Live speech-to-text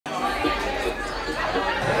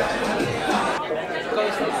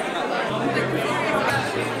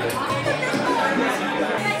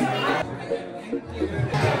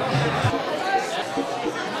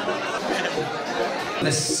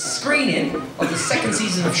of the second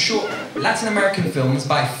season of short Latin American films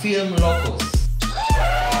by Filmlocos.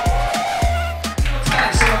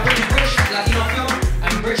 So we're putting British Latino film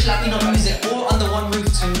and British Latino music all under one roof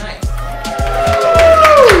tonight.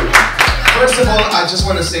 First of all, I just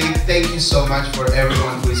want to say thank you so much for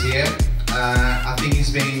everyone who is here. I think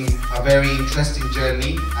it's been a very interesting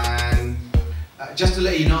journey, and just to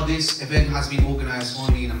let you know, this event has been organized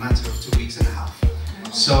only in a matter of 2 weeks and a half.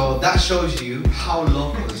 So that shows you how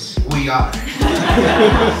locals we are.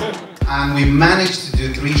 And we managed to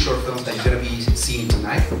do 3 short films that you're going to be seeing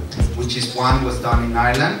tonight, which is one was done in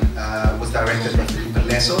Ireland, was directed by Victor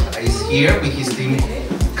Rios, that is here with his team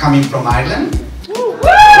coming from Ireland. We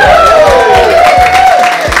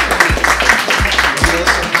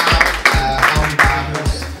also have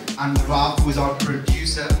and Rob, who is our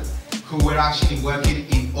producer, who were actually working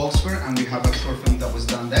in Oxford, and we have a short film that was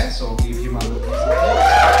done there, so give him a look.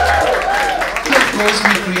 Of course,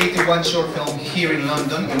 we created one short film here in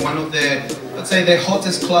London, in one of the, let's say, the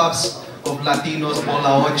hottest clubs of Latinos,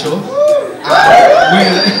 Bola Ocho,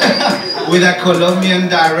 with a Colombian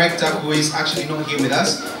director who is actually not here with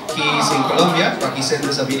us. He is in Colombia, but he sent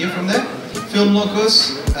us a video from there.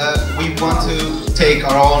 Filmlocos, we want to take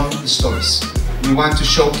our own stories. We want to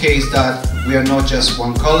showcase that we are not just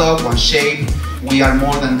one color, one shape. We are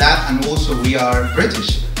more than that, and also we are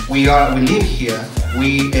British. We live here.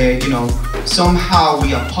 We, somehow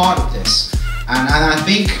we are part of this. And I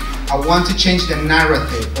think I want to change the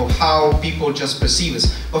narrative of how people just perceive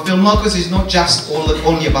us. But Filmlocos is not just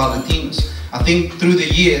only about Latinos. I think through the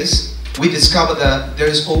years, we discovered that there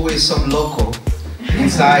is always some loco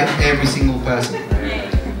inside every single person.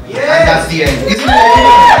 Yes. And that's the end, isn't it?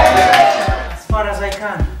 As far as I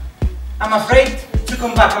can. I'm afraid to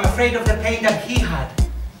come back. I'm afraid of the pain that he had.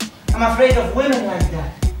 I'm afraid of women like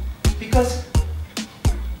that. Because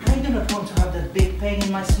I do not want to have that big pain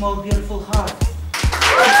in my small, beautiful heart.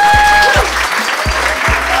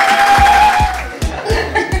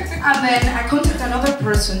 And then I contacted another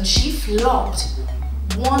person. She flopped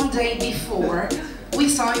 1 day before we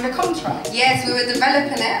signed the contract. Yes, we were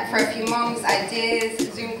developing it for a few months, ideas,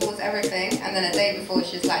 Zoom calls, everything, and then a day before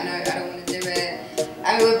she was like, no, I don't want to do it.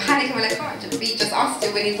 And we were panicking, we're like, can't just be just us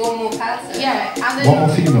two, we need one more person. Yeah, and then one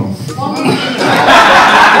more female. One more female.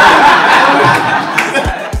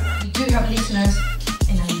 We do have listeners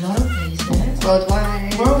in a lot of places.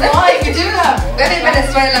 Worldwide. Worldwide, we do have. We have in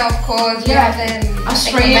Venezuela, of course. We have in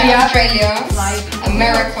Australia, like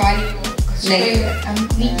America,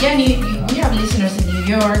 we have listeners in New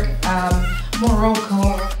York, Morocco.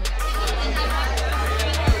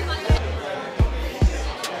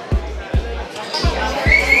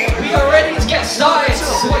 We are ready to get started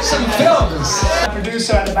to watch some films.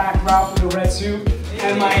 Producer in the back, Ralph with the red suit,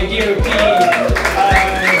 and my DOP, Z.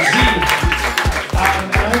 I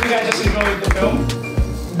hope you guys just enjoyed the film.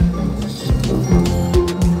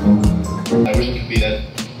 I wish I could be there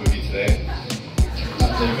with you today.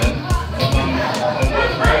 That's the event.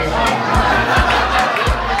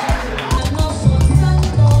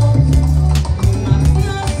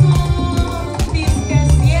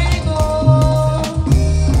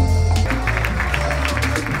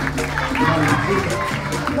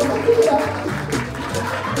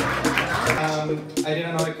 I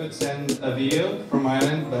didn't know I could send a video from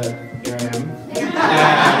Ireland, but here I am.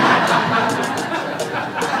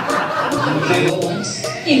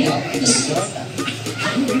 You know, this is stuff.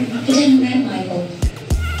 But then met Michael.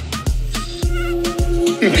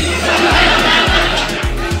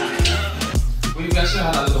 We've actually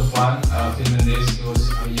had a lot of fun filming this. It was,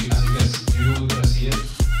 you were gonna see it.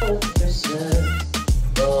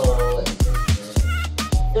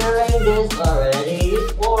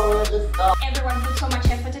 Everyone put so much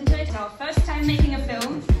effort into it. It's our first time making a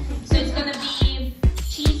film, so it's gonna be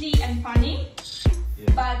cheesy and funny,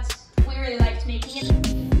 but we really liked making it.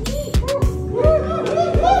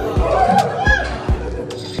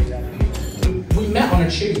 We met on a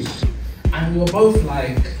tube, and we were both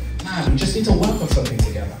like, man, we just need to work on something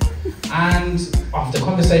together. And after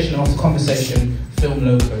conversation after conversation,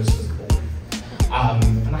 Filmlocos was born.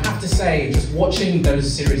 And I have to say, just watching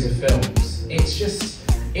those series of films,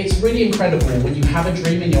 it's really incredible when you have a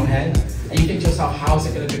dream in your head and you think to yourself, how's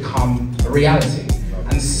it going to become a reality?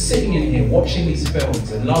 And sitting in here, watching these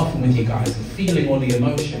films and laughing with you guys and feeling all the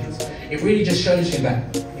emotions, it really just shows you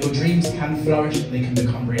that your dreams can flourish and they can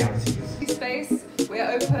become realities. Space, we're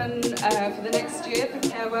open for the next year for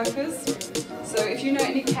care workers. So if you know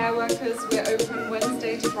any care workers, we're open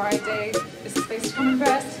Wednesday to Friday. It's a space to come and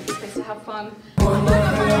rest, it's a space to have fun.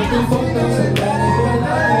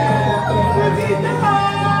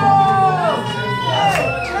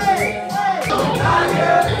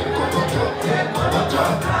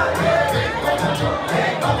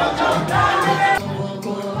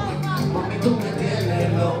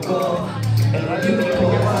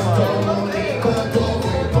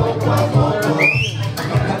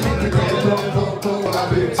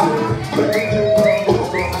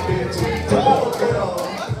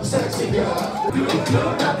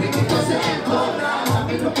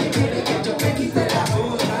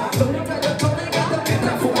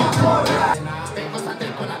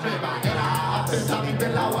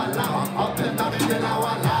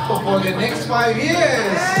 For the next 5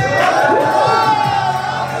 years.